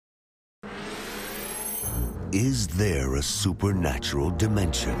Is there a supernatural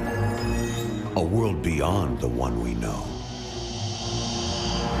dimension? A world beyond the one we know?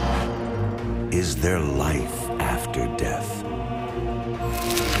 Is there life after death?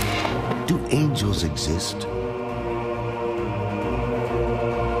 Do angels exist?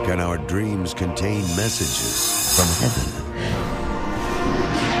 Can our dreams contain messages from heaven?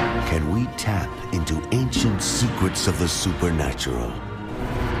 Can we tap into ancient secrets of the supernatural?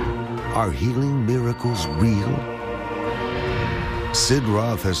 Are healing miracles real? Sid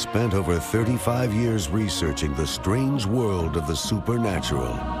Roth has spent over 35 years researching the strange world of the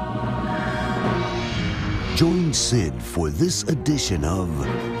supernatural. Join Sid for this edition of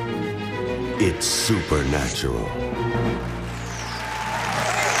It's Supernatural.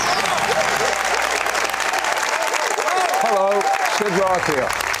 Hello, Sid Roth here.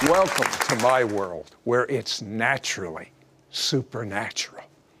 Welcome to my world, where it's naturally supernatural.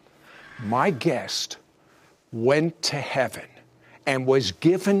 My guest went to heaven and was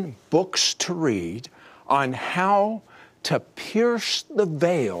given books to read on how to pierce the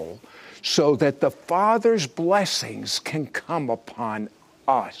veil so that the Father's blessings can come upon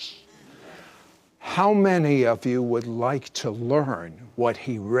us. How many of you would like to learn what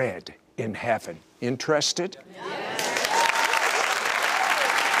he read in heaven? Interested? Yes.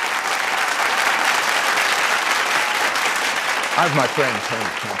 I have my friend Tony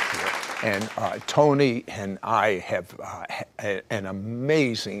Kemp here. And Tony and I have an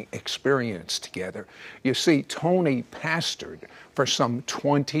amazing experience together. You see, Tony pastored for some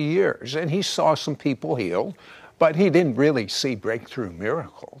 20 years, and he saw some people healed, but he didn't really see breakthrough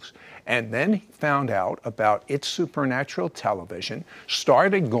miracles. And then he found out about It's Supernatural Television,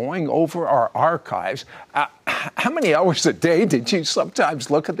 started going over our archives. How many hours a day did you sometimes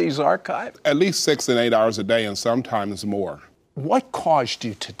look at these archives? At least 6 and 8 hours a day, and sometimes more. What caused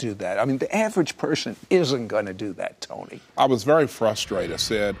you to do that? I mean, the average person isn't going to do that, Tony. I was very frustrated,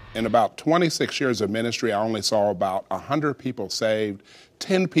 Sid. In about 26 years of ministry, I only saw about 100 people saved,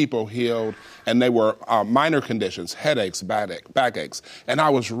 10 people healed, and they were minor conditions, headaches, backaches. And I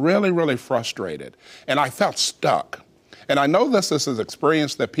was really, really frustrated, and I felt stuck. And I know this is an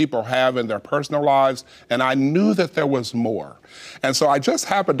experience that people have in their personal lives, and I knew that there was more. And so I just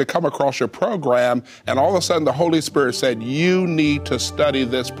happened to come across your program, and all of a sudden the Holy Spirit said, you need to study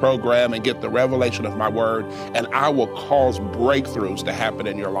this program and get the revelation of my word, and I will cause breakthroughs to happen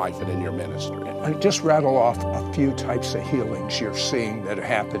in your life and in your ministry. I just rattle off a few types of healings you're seeing that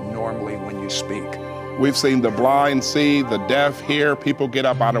happen normally when you speak. We've seen the blind see, the deaf hear, people get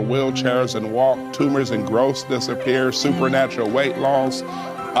up out of wheelchairs and walk, tumors and growths disappear, supernatural weight loss,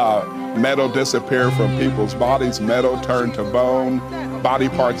 metal disappear from people's bodies, metal turn to bone, body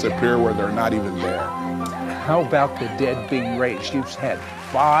parts appear where they're not even there. How about the dead being raised? You've had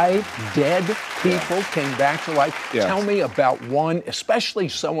 5 dead people came back to life. Yes. Tell me about one, especially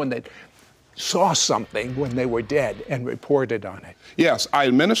someone that saw something when they were dead and reported on it. Yes, I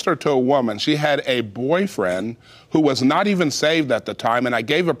ministered to a woman. She had a boyfriend who was not even saved at the time, and I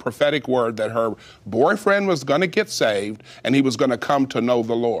gave a prophetic word that her boyfriend was going to get saved and he was going to come to know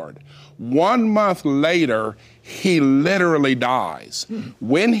the Lord. 1 month later, he literally dies.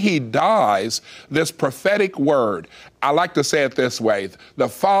 When he dies, this prophetic word, I like to say it this way, the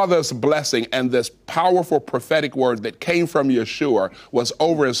Father's blessing and this powerful prophetic word that came from Yeshua was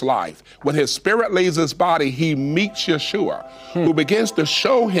over his life. When his spirit leaves his body, he meets Yeshua, who begins to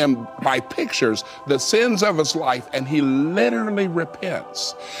show him by pictures the sins of his life, and he literally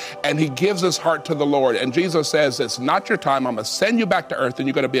repents. And he gives his heart to the Lord. And Jesus says, it's not your time. I'm going to send you back to earth, and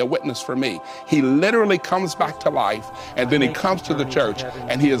you're going to be a witness for me. He literally comes back to life, and then he comes to the church,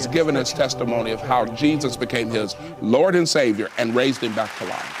 and he has given his testimony of how Jesus became his Lord and Savior and raised him back to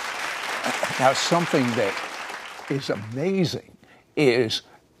life. Now, something that is amazing is,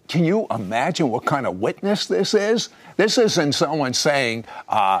 can you imagine what kind of witness this is? This isn't someone saying,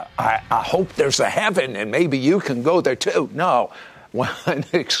 I hope there's a heaven and maybe you can go there too. No, one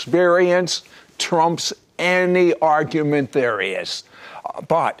experience trumps any argument there is.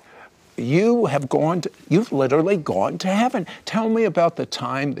 But you've literally gone to heaven. Tell me about the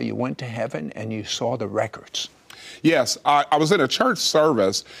time that you went to heaven and you saw the records. Yes, I was in a church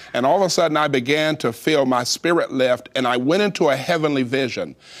service, and all of a sudden I began to feel my spirit lift, and I went into a heavenly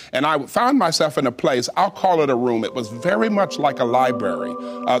vision. And I found myself in a place, I'll call it a room. It was very much like a library.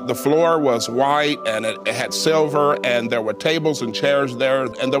 The floor was white, and it had silver, and there were tables and chairs there,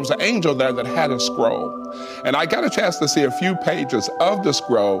 and there was an angel there that had a scroll. And I got a chance to see a few pages of the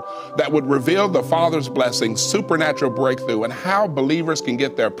scroll that would reveal the Father's blessings, supernatural breakthrough, and how believers can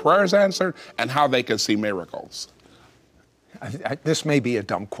get their prayers answered and how they can see miracles. This may be a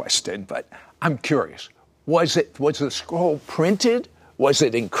dumb question, but I'm curious. Was the scroll printed? Was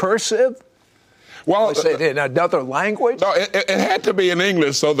it in cursive? Well, Was it in another language? No, it had to be in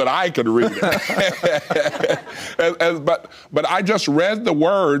English so that I could read it. But I just read the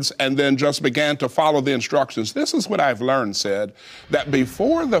words and then just began to follow the instructions. This is what I've learned, Sid, that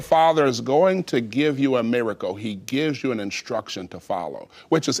before the Father is going to give you a miracle, he gives you an instruction to follow,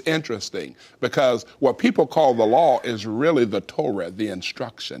 which is interesting because what people call the law is really the Torah, the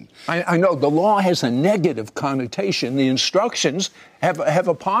instruction. I know the law has a negative connotation. The instructions have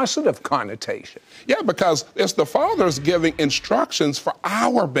a positive connotation. Yeah, because it's the Father's giving instructions for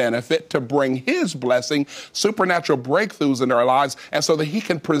our benefit to bring his blessing, supernatural breakthroughs in our lives, and so that he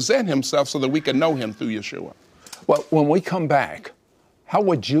can present himself so that we can know him through Yeshua. Well, when we come back, how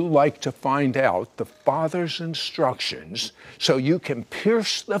would you like to find out the Father's instructions so you can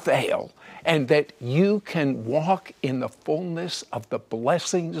pierce the veil and that you can walk in the fullness of the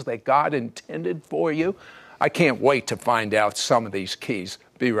blessings that God intended for you? I can't wait to find out some of these keys.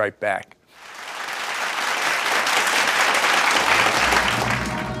 Be right back.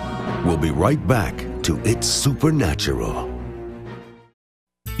 We'll be right back to It's Supernatural.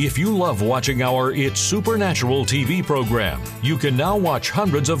 If you love watching our It's Supernatural TV program, you can now watch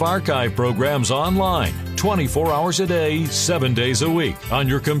hundreds of archive programs online, 24 hours a day, 7 days a week, on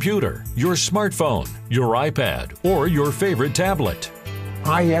your computer, your smartphone, your iPad, or your favorite tablet.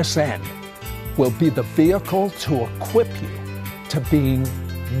 ISN will be the vehicle to equip you to being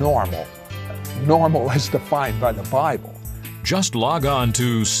normal. Normal as defined by the Bible. Just log on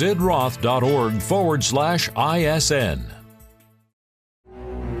to sidroth.org/ISN.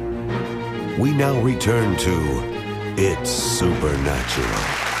 We now return to It's Supernatural.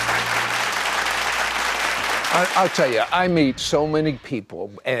 I'll tell you, I meet so many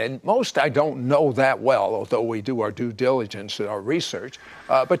people, and most I don't know that well, although we do our due diligence and our research.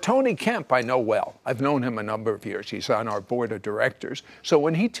 But Tony Kemp I know well. I've known him a number of years. He's on our board of directors. So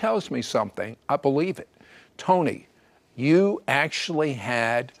when he tells me something, I believe it. Tony, you actually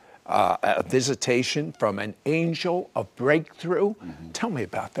had a visitation from an angel of breakthrough. Tell me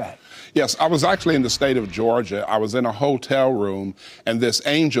about that. Yes, I was actually in the state of Georgia. I was in a hotel room, and this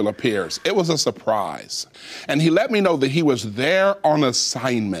angel appears. It was a surprise. And he let me know that he was there on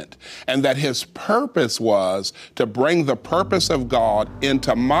assignment and that his purpose was to bring the purpose of God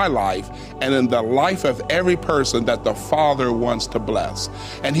into my life and in the life of every person that the Father wants to bless.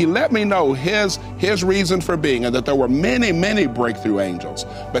 And he let me know his reason for being, and that there were many, many breakthrough angels.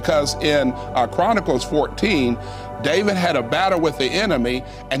 Because in Chronicles 14, David had a battle with the enemy,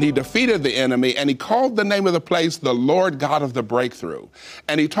 and he defeated the enemy, and he called the name of the place the Lord God of the Breakthrough.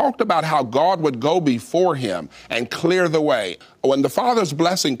 And he talked about how God would go before him and clear the way. When the Father's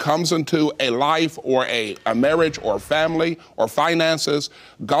blessing comes into a life or a marriage or family or finances,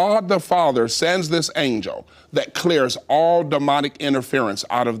 God the Father sends this angel that clears all demonic interference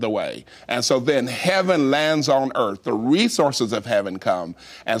out of the way. And so then heaven lands on earth. The resources of heaven come.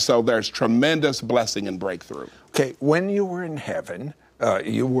 And so there's tremendous blessing and breakthrough. Okay, when you were in heaven,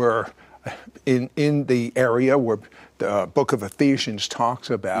 you were in the area where the book of Ephesians talks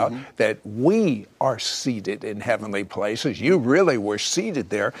about that we are seated in heavenly places. You really were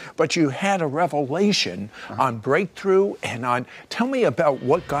seated there, but you had a revelation on breakthrough and on, tell me about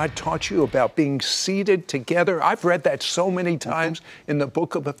what God taught you about being seated together. I've read that so many times in the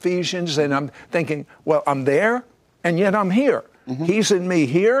book of Ephesians, and I'm thinking, well, I'm there, and yet I'm here. He's in me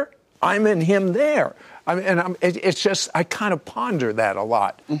here, I'm in him there. It's just, I kind of ponder that a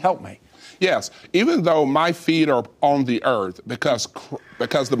lot. Help me. Yes, even though my feet are on the earth, because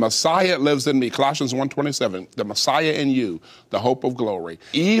the Messiah lives in me, Colossians 1:27, the Messiah in you, the hope of glory.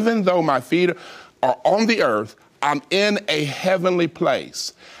 Even though my feet are on the earth, I'm in a heavenly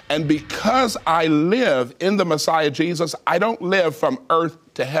place. And because I live in the Messiah Jesus, I don't live from earth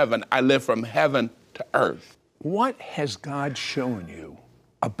to heaven. I live from heaven to earth. What has God shown you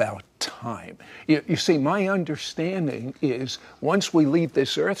about time? You see, my understanding is once we leave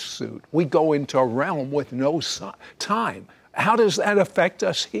this earth suit, we go into a realm with no time. How does that affect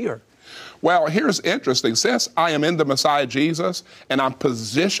us here? Well, here's interesting. Since I am in the Messiah Jesus and I'm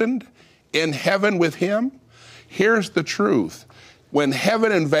positioned in heaven with him, here's the truth. When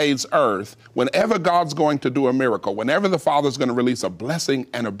heaven invades earth, whenever God's going to do a miracle, whenever the Father's going to release a blessing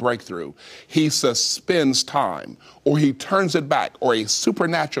and a breakthrough, he suspends time, or he turns it back, or he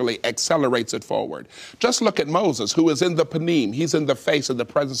supernaturally accelerates it forward. Just look at Moses, who is in the Panim. He's in the face of the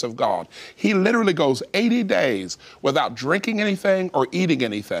presence of God. He literally goes 80 days without drinking anything or eating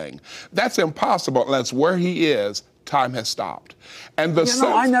anything. That's impossible unless where he is, time has stopped. And the You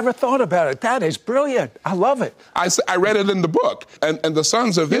know, I never thought about it. That is brilliant. I love it. I read it in the book. And the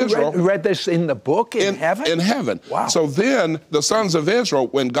sons of Israel... You read this in the book in heaven? In heaven. Wow. So then the sons of Israel,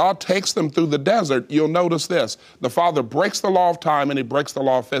 when God takes them through the desert, you'll notice this. The Father breaks the law of time and he breaks the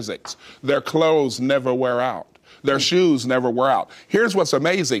law of physics. Their clothes never wear out. Their shoes never wear out. Here's what's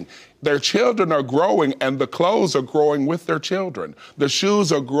amazing. Their children are growing and the clothes are growing with their children. The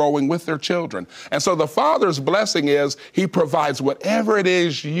shoes are growing with their children. And so the Father's blessing is he provides whatever it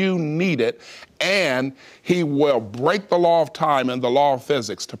is you need it, and he will break the law of time and the law of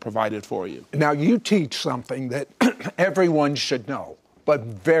physics to provide it for you. Now, you teach something that everyone should know, but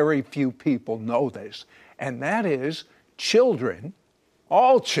very few people know this, and that is children,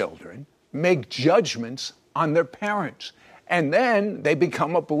 all children, make judgments on their parents. And then they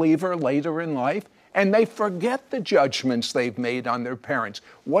become a believer later in life, and they forget the judgments they've made on their parents.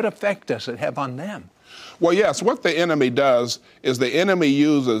 What effect does it have on them? Well, yes, what the enemy does is the enemy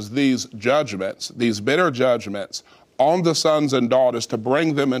uses these judgments, these bitter judgments, on the sons and daughters to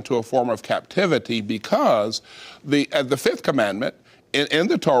bring them into a form of captivity, because the fifth commandment in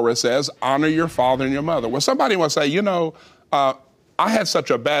the Torah says, honor your father and your mother. Well, somebody will say, you know, I had such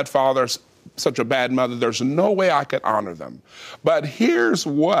a bad father, such a bad mother, there's no way I could honor them. But here's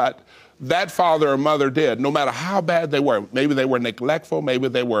what that father or mother did, no matter how bad they were. Maybe they were neglectful, maybe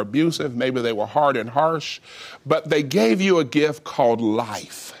they were abusive, maybe they were hard and harsh, but they gave you a gift called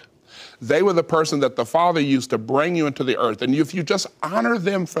life. They were the person that the Father used to bring you into the earth. And if you just honor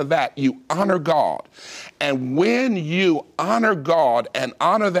them for that, you honor God. And when you honor God and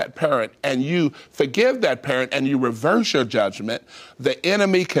honor that parent and you forgive that parent and you reverse your judgment, the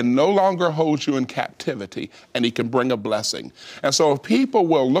enemy can no longer hold you in captivity and he can bring a blessing. And so if people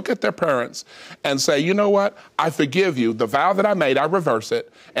will look at their parents and say, you know what, I forgive you, the vow that I made, I reverse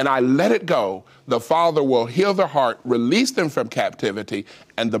it, and I let it go, the Father will heal their heart, release them from captivity,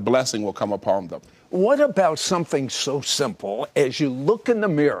 and the blessing will come upon them. What about something so simple as you look in the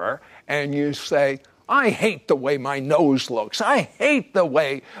mirror and you say, I hate the way my nose looks. I hate the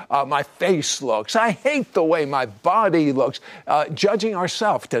way my face looks. I hate the way my body looks. Judging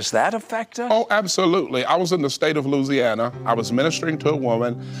ourselves, does that affect us? Oh, absolutely. I was in the state of Louisiana. I was ministering to a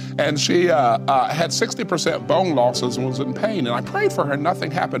woman, and she had 60% bone losses and was in pain. And I prayed for her.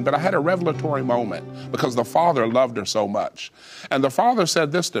 Nothing happened. But I had a revelatory moment because the Father loved her so much. And the Father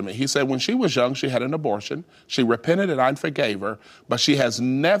said this to me. He said, when she was young, she had an abortion. She repented and I forgave her, but she has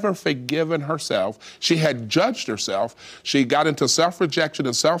never forgiven herself. She had judged herself. She got into self-rejection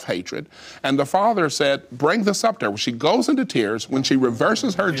and self-hatred. And the Father said, bring this up to her. When she goes into tears, when she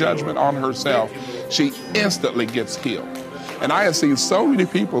reverses her judgment on herself, she instantly gets healed. And I have seen so many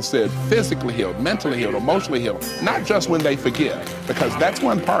people said physically healed, mentally healed, emotionally healed, not just when they forgive, because that's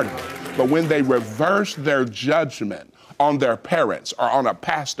one part of it, but when they reverse their judgment on their parents or on a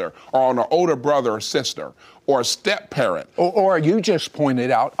pastor or on an older brother or sister or a step-parent. Or you just pointed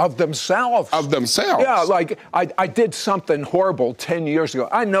out, of themselves. Of themselves. Yeah, like I did something horrible 10 years ago.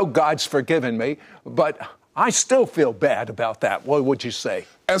 I know God's forgiven me, but I still feel bad about that. What would you say?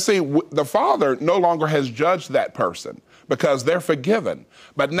 And see, the Father no longer has judged that person because they're forgiven.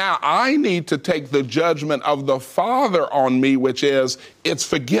 But now I need to take the judgment of the Father on me, which is, it's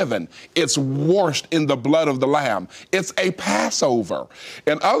forgiven. It's washed in the blood of the Lamb. It's a Passover.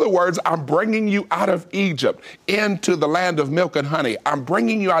 In other words, I'm bringing you out of Egypt into the land of milk and honey. I'm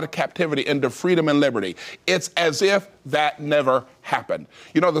bringing you out of captivity into freedom and liberty. It's as if that never happened.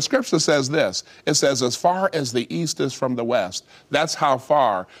 You know, the scripture says this. It says, as far as the east is from the west, that's how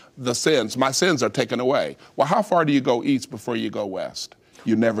far my sins are taken away. Well, how far do you go east before you go west?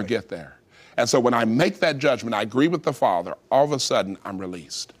 You never get there. And so when I make that judgment, I agree with the Father, all of a sudden I'm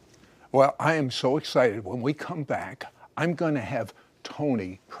released. Well, I am so excited. When we come back, I'm going to have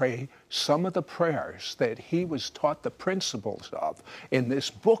Tony pray some of the prayers that he was taught the principles of in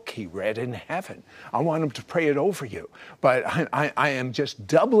this book he read in heaven. I want him to pray it over you. But I am just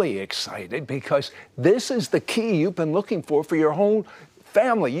doubly excited because this is the key you've been looking for your whole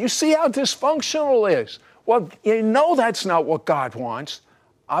family. You see how dysfunctional it is. Well, you know that's not what God wants.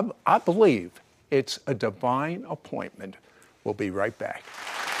 I believe it's a divine appointment. We'll be right back.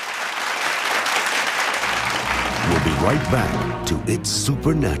 We'll be right back to It's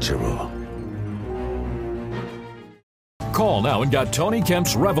Supernatural. Call now and get Tony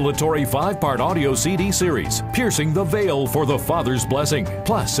Kemp's revelatory 5-part audio CD series, Piercing the Veil for the Father's Blessing.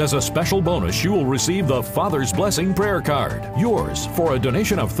 Plus, as a special bonus, you will receive the Father's Blessing prayer card. Yours for a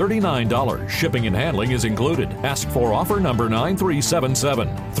donation of $39. Shipping and handling is included. Ask for offer number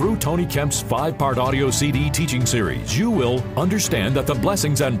 9377. Through Tony Kemp's 5-part audio CD teaching series, you will understand that the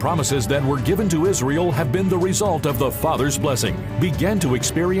blessings and promises that were given to Israel have been the result of the Father's blessing. Begin to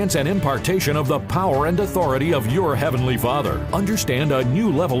experience an impartation of the power and authority of your Heavenly Father. Understand a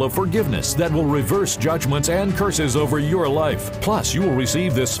new level of forgiveness that will reverse judgments and curses over your life. Plus, you will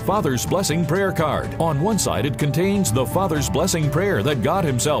receive this Father's Blessing prayer card. On one side, it contains the Father's Blessing prayer that God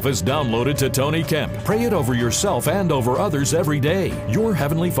Himself has downloaded to Tony Kemp. Pray it over yourself and over others every day. Your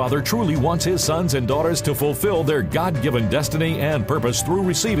Heavenly Father truly wants His sons and daughters to fulfill their God-given destiny and purpose through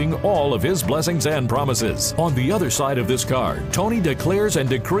receiving all of His blessings and promises. On the other side of this card, Tony declares and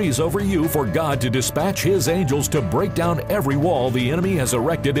decrees over you for God to dispatch His angels to break down every wall the enemy has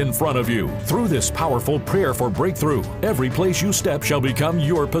erected in front of you. Through this powerful prayer for breakthrough, every place you step shall become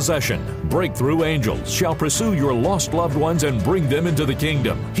your possession. Breakthrough angels shall pursue your lost loved ones and bring them into the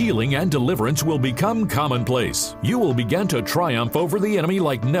kingdom. Healing and deliverance will become commonplace. You will begin to triumph over the enemy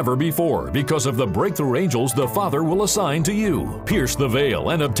like never before because of the breakthrough angels the Father will assign to you. Pierce the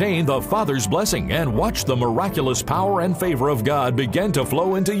veil and obtain the Father's blessing and watch the miraculous power and favor of God begin to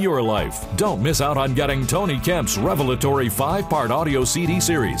flow into your life. Don't miss out on getting Tony Kemp's revelatory 5-part audio CD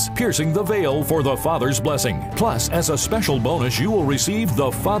series, Piercing the Veil for the Father's Blessing. Plus, as a special bonus, you will receive the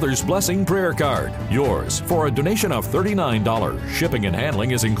Father's Blessing prayer card. Yours for a donation of $39. Shipping and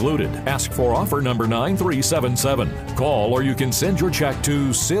handling is included. Ask for offer number 9377. Call or you can send your check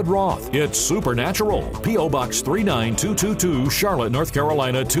to Sid Roth. It's Supernatural. P.O. Box 39222, Charlotte, North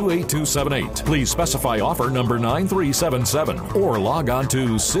Carolina 28278. Please specify offer number 9377 or log on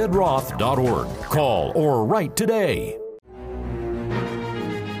to sidroth.org. Call or write today.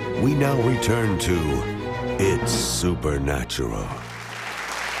 We now return to It's Supernatural.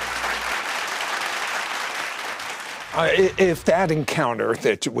 If that encounter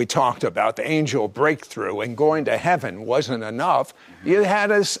that we talked about, the angel breakthrough and going to heaven, wasn't enough, you had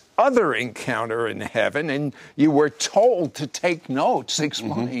this other encounter in heaven, and you were told to take notes.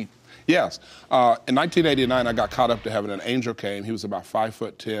 Explain. Mm-hmm. Yes. In 1989, I got caught up to heaven. An angel came. He was about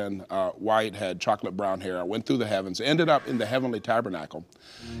 5'10", white, had chocolate brown hair. I went through the heavens, ended up in the heavenly tabernacle,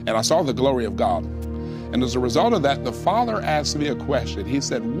 and I saw the glory of God. And as a result of that, the Father asked me a question. He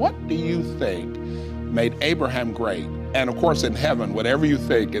said, "What do you think made Abraham great?" And of course, in heaven, whatever you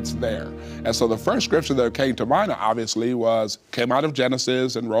think, it's there. And so the first scripture that came to mind, obviously, came out of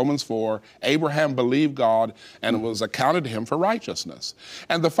Genesis and Romans 4. Abraham believed God, and it was accounted to him for righteousness.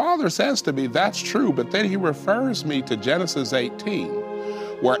 And the Father says to me, that's true, but then He refers me to Genesis 18,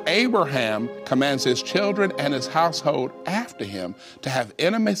 where Abraham commands his children and his household after him to have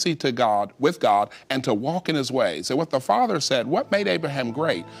intimacy with God, and to walk in His ways. And what the Father said, what made Abraham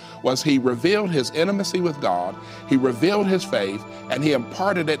great was he revealed his intimacy with God, he revealed his faith, and he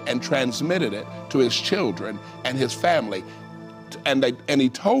imparted it and transmitted it to his children and his family. And he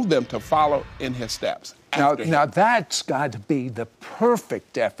told them to follow in his steps. Now that's got to be the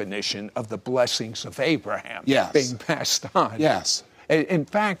perfect definition of the blessings of Abraham, yes, being passed on. Yes. In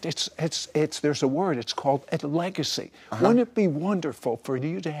fact, there's a word, it's called a legacy. Wouldn't it be wonderful for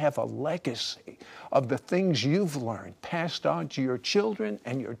you to have a legacy of the things you've learned passed on to your children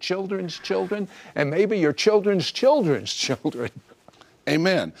and your children's children and maybe your children's children's children?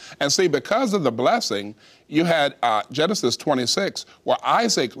 Amen. And see, because of the blessing, you had Genesis 26, where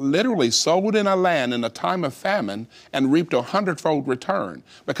Isaac literally sowed in a land in a time of famine and reaped 100-fold return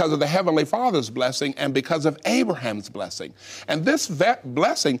because of the Heavenly Father's blessing and because of Abraham's blessing. And this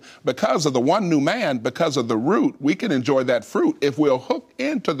blessing, because of the one new man, because of the root, we can enjoy that fruit if we'll hook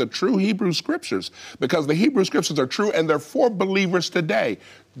into the true Hebrew Scriptures, because the Hebrew Scriptures are true and they're for believers today,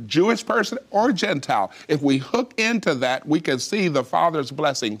 Jewish person or Gentile. If we hook into that, we can see the Father's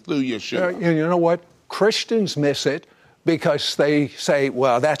blessing through Yeshua. You know what? Christians miss it because they say,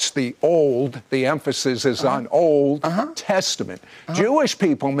 well, that's the emphasis is on Old Testament. Jewish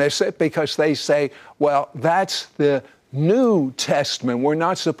people miss it because they say, well, that's the New Testament. We're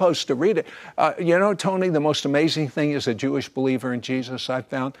not supposed to read it. You know, Tony, the most amazing thing as a Jewish believer in Jesus, I've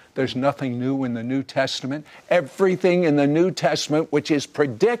found there's nothing new in the New Testament. Everything in the New Testament, which is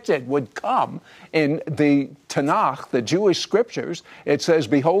predicted would come in the Tanakh, the Jewish scriptures, it says,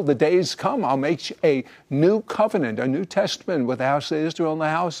 behold, the days come, I'll make a new covenant, a New Testament with the house of Israel and the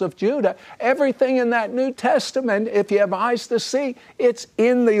house of Judah. Everything in that New Testament, if you have eyes to see, it's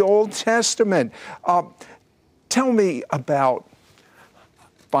in the Old Testament. Tell me about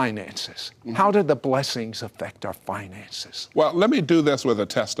finances. How do the blessings affect our finances? Well, let me do this with a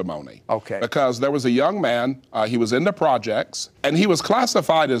testimony. Okay. Because there was a young man, he was in the projects, and he was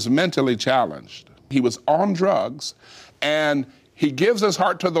classified as mentally challenged. He was on drugs, and he gives his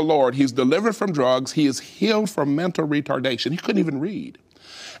heart to the Lord. He's delivered from drugs. He is healed from mental retardation. He couldn't even read.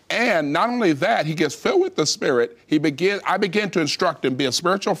 And not only that, he gets filled with the Spirit. I begin to instruct him, be a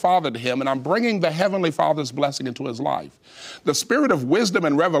spiritual father to him, and I'm bringing the Heavenly Father's blessing into his life. The spirit of wisdom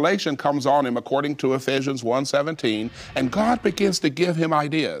and revelation comes on him according to Ephesians 1:17, and God begins to give him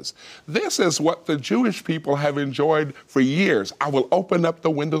ideas. This is what the Jewish people have enjoyed for years. I will open up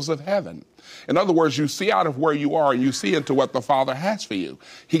the windows of heaven. In other words, you see out of where you are and you see into what the Father has for you.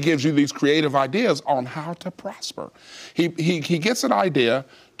 He gives you these creative ideas on how to prosper. He gets an idea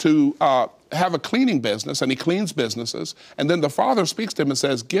to have a cleaning business, and he cleans businesses, and then the Father speaks to him and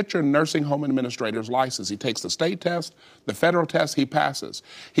says, get your nursing home administrator's license. He takes the state test, the federal test, he passes.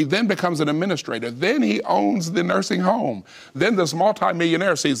 He then becomes an administrator. Then he owns the nursing home. Then this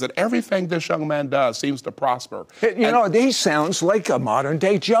multimillionaire sees that everything this young man does seems to prosper. He sounds like a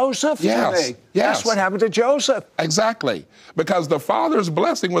modern-day Joseph to me. Yes. That's what happened to Joseph. Exactly. Because the Father's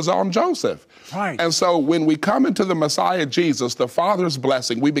blessing was on Joseph. Right. And so when we come into the Messiah Jesus, the Father's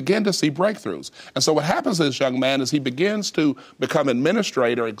blessing, we begin to see breakthroughs. And so what happens to this young man is he begins to become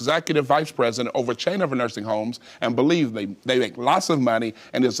administrator, executive vice president over a chain of nursing homes, and believe they make lots of money,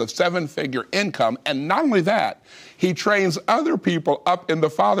 and it's a 7-figure income. And not only that, he trains other people up in the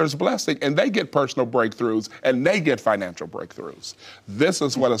Father's blessing, and they get personal breakthroughs, and they get financial breakthroughs. This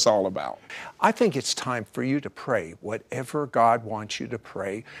is what it's all about. I think it's time for you to pray whatever God wants you to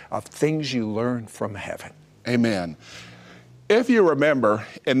pray of things you learn from heaven. Amen. If you remember,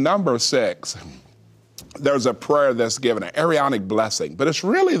 in number 6, there's a prayer that's given, an Aaronic blessing, but it's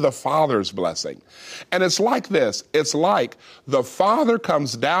really the Father's blessing. And it's like this. It's like the Father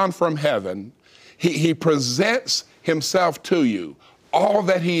comes down from heaven. He presents himself to you, all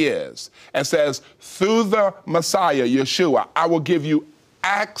that he is, and says, through the Messiah, Yeshua, I will give you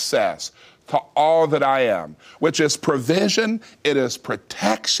access to all that I am, which is provision, it is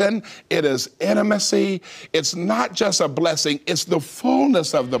protection, it is intimacy. It's not just a blessing, it's the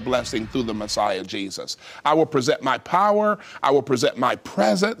fullness of the blessing through the Messiah Jesus. I will present my power, I will present my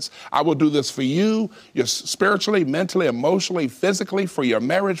presence, I will do this for you, spiritually, mentally, emotionally, physically, for your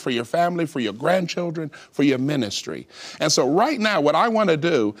marriage, for your family, for your grandchildren, for your ministry. And so right now, what I want to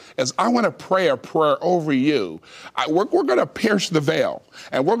do is I want to pray a prayer over you. We're going to pierce the veil,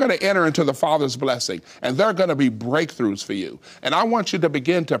 and we're going to enter into the Father's blessing, and there are going to be breakthroughs for you. And I want you to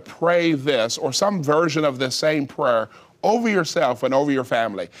begin to pray this or some version of this same prayer over yourself and over your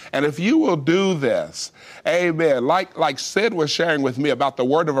family. And if you will do this, amen, like Sid was sharing with me about the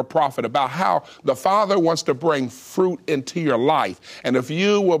word of a prophet, about how the Father wants to bring fruit into your life. And if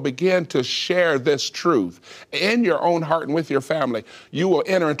you will begin to share this truth in your own heart and with your family, you will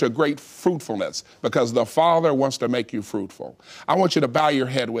enter into great fruitfulness because the Father wants to make you fruitful. I want you to bow your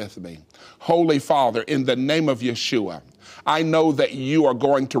head with me. Holy Father, in the name of Yeshua, I know that you are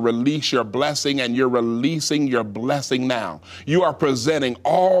going to release your blessing, and you're releasing your blessing now. You are presenting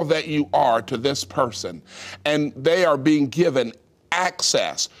all that you are to this person, and they are being given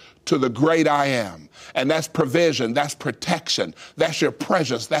access to the great I am. And that's provision, that's protection, that's your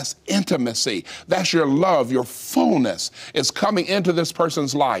presence, that's intimacy, that's your love, your fullness is coming into this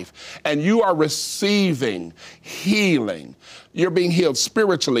person's life. And you are receiving healing. You're being healed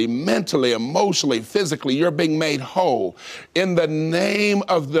spiritually, mentally, emotionally, physically. You're being made whole. In the name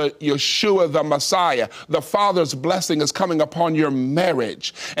of the Yeshua, the Messiah, the Father's blessing is coming upon your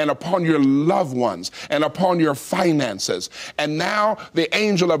marriage and upon your loved ones and upon your finances. And now the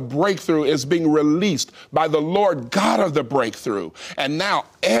angel of breakthrough is being released by the Lord God of the breakthrough. And now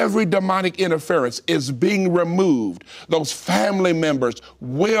every demonic interference is being removed. Those family members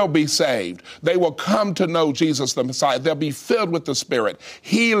will be saved. They will come to know Jesus, the Messiah. They'll be filled with the Spirit.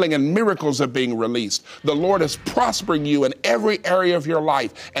 Healing and miracles are being released. The Lord is prospering you in every area of your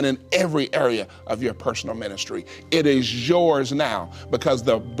life and in every area of your personal ministry. It is yours now because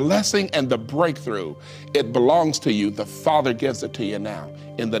the blessing and the breakthrough, it belongs to you. The Father gives it to you now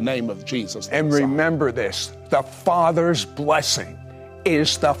in the name of Jesus. And remember this, the Father's blessing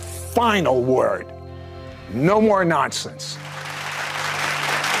is the final word. No more nonsense.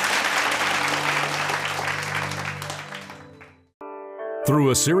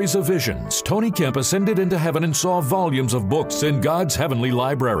 Through a series of visions, Tony Kemp ascended into heaven and saw volumes of books in God's heavenly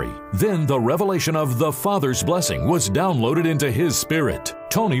library. Then the revelation of the Father's blessing was downloaded into his spirit.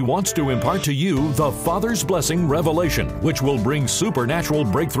 Tony wants to impart to you the Father's Blessing Revelation, which will bring supernatural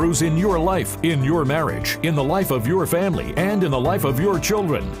breakthroughs in your life, in your marriage, in the life of your family, and in the life of your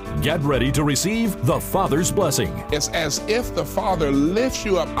children. Get ready to receive the Father's Blessing. It's as if the Father lifts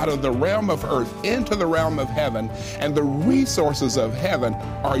you up out of the realm of earth into the realm of heaven, and the resources of heaven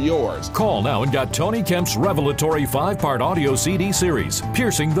are yours. Call now and get Tony Kemp's revelatory 5-part audio CD series,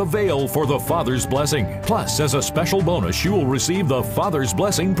 Piercing the Veil for the Father's Blessing. Plus, as a special bonus, you will receive the Father's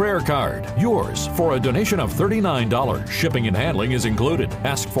Blessing prayer card. Yours for a donation of $39. Shipping and handling is included.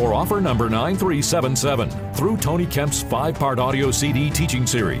 Ask for offer number 9377. Through Tony Kemp's 5-part audio CD teaching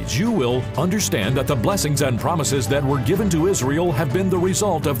series, you will understand that the blessings and promises that were given to Israel have been the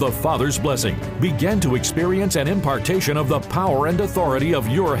result of the Father's blessing. Begin to experience an impartation of the power and authority of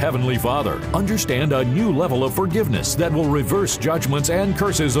your Heavenly Father. Understand a new level of forgiveness that will reverse judgments and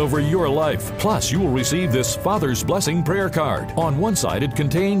curses over your life. Plus, you will receive this Father's Blessing prayer card. On one side, it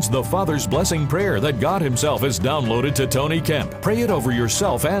contains the Father's Blessing prayer that God Himself has downloaded to Tony Kemp. Pray it over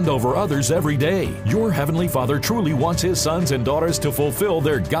yourself and over others every day. Your Heavenly Father truly wants His sons and daughters to fulfill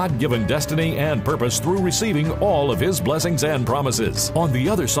their God-given destiny and purpose through receiving all of His blessings and promises. On the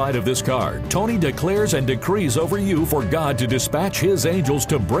other side of this card, Tony declares and decrees over you for God to dispatch His angels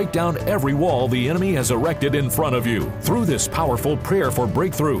to break down every wall the enemy has erected in front of you. Through this powerful prayer for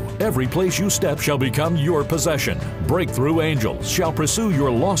breakthrough, every place you step shall become your possession. Breakthrough angels shall pursue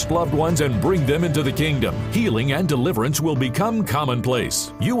your lost loved ones and bring them into the kingdom. Healing and deliverance will become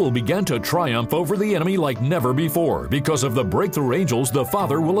commonplace. You will begin to triumph over the enemy like never before because of the breakthrough angels the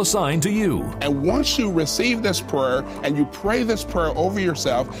Father will assign to you. And once you receive this prayer and you pray this prayer over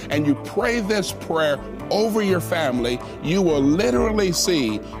yourself and you pray this prayer over your family, you will literally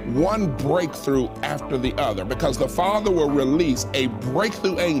see one breakthrough after the other, because the Father will release a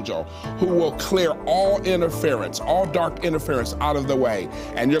breakthrough angel who will clear all interference, all dark interference out of the way,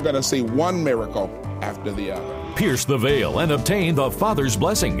 and you're going to see one miracle after the other. Pierce the veil and obtain the Father's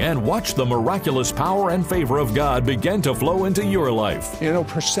blessing and watch the miraculous power and favor of God begin to flow into your life. You know,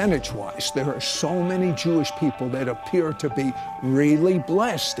 percentage-wise, there are so many Jewish people that appear to be really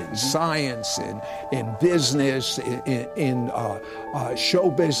blessed in science, in business, in show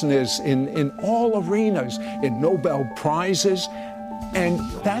business, in all arenas, in Nobel Prizes. And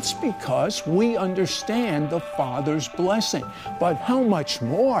that's because we understand the Father's blessing. But how much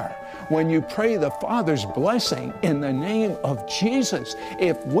more when you pray the Father's blessing in the name of Jesus?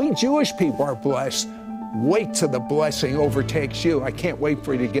 If we Jewish people are blessed, wait till the blessing overtakes you. I can't wait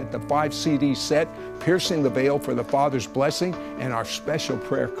for you to get the 5 CD set, Piercing the Veil for the Father's Blessing, and our special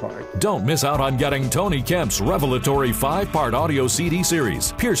prayer card. Don't miss out on getting Tony Kemp's revelatory 5-part audio CD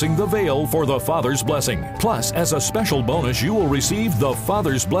series, Piercing the Veil for the Father's Blessing. Plus, as a special bonus, you will receive the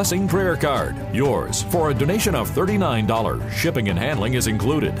Father's Blessing prayer card. Yours for a donation of $39. Shipping and handling is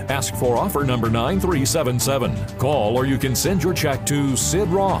included. Ask for offer number 9377. Call or you can send your check to Sid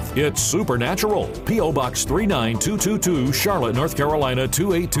Roth. It's Supernatural. P.O. Box 39222, Charlotte, North Carolina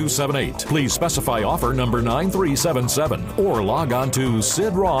 28278. Please specify offer number 9377 or log on to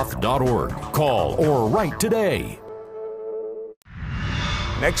sidroth.org. Call or write today.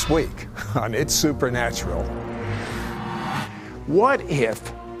 Next week on It's Supernatural, what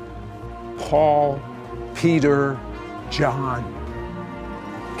if Paul, Peter, John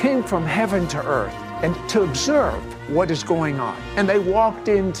came from heaven to earth and to observe what is going on, and they walked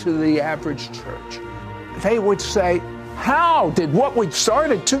into the average church? They would say, how did what we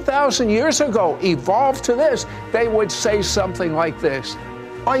started 2,000 years ago evolve to this? They would say something like this: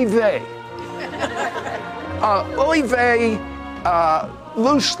 oy vey. Oy vey,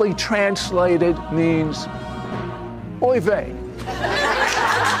 loosely translated, means oy vey.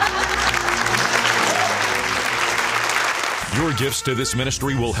 Your gifts to this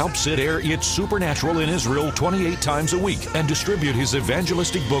ministry will help Sid air It's Supernatural in Israel 28 times a week and distribute his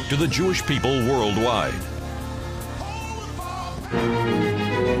evangelistic book to the Jewish people worldwide.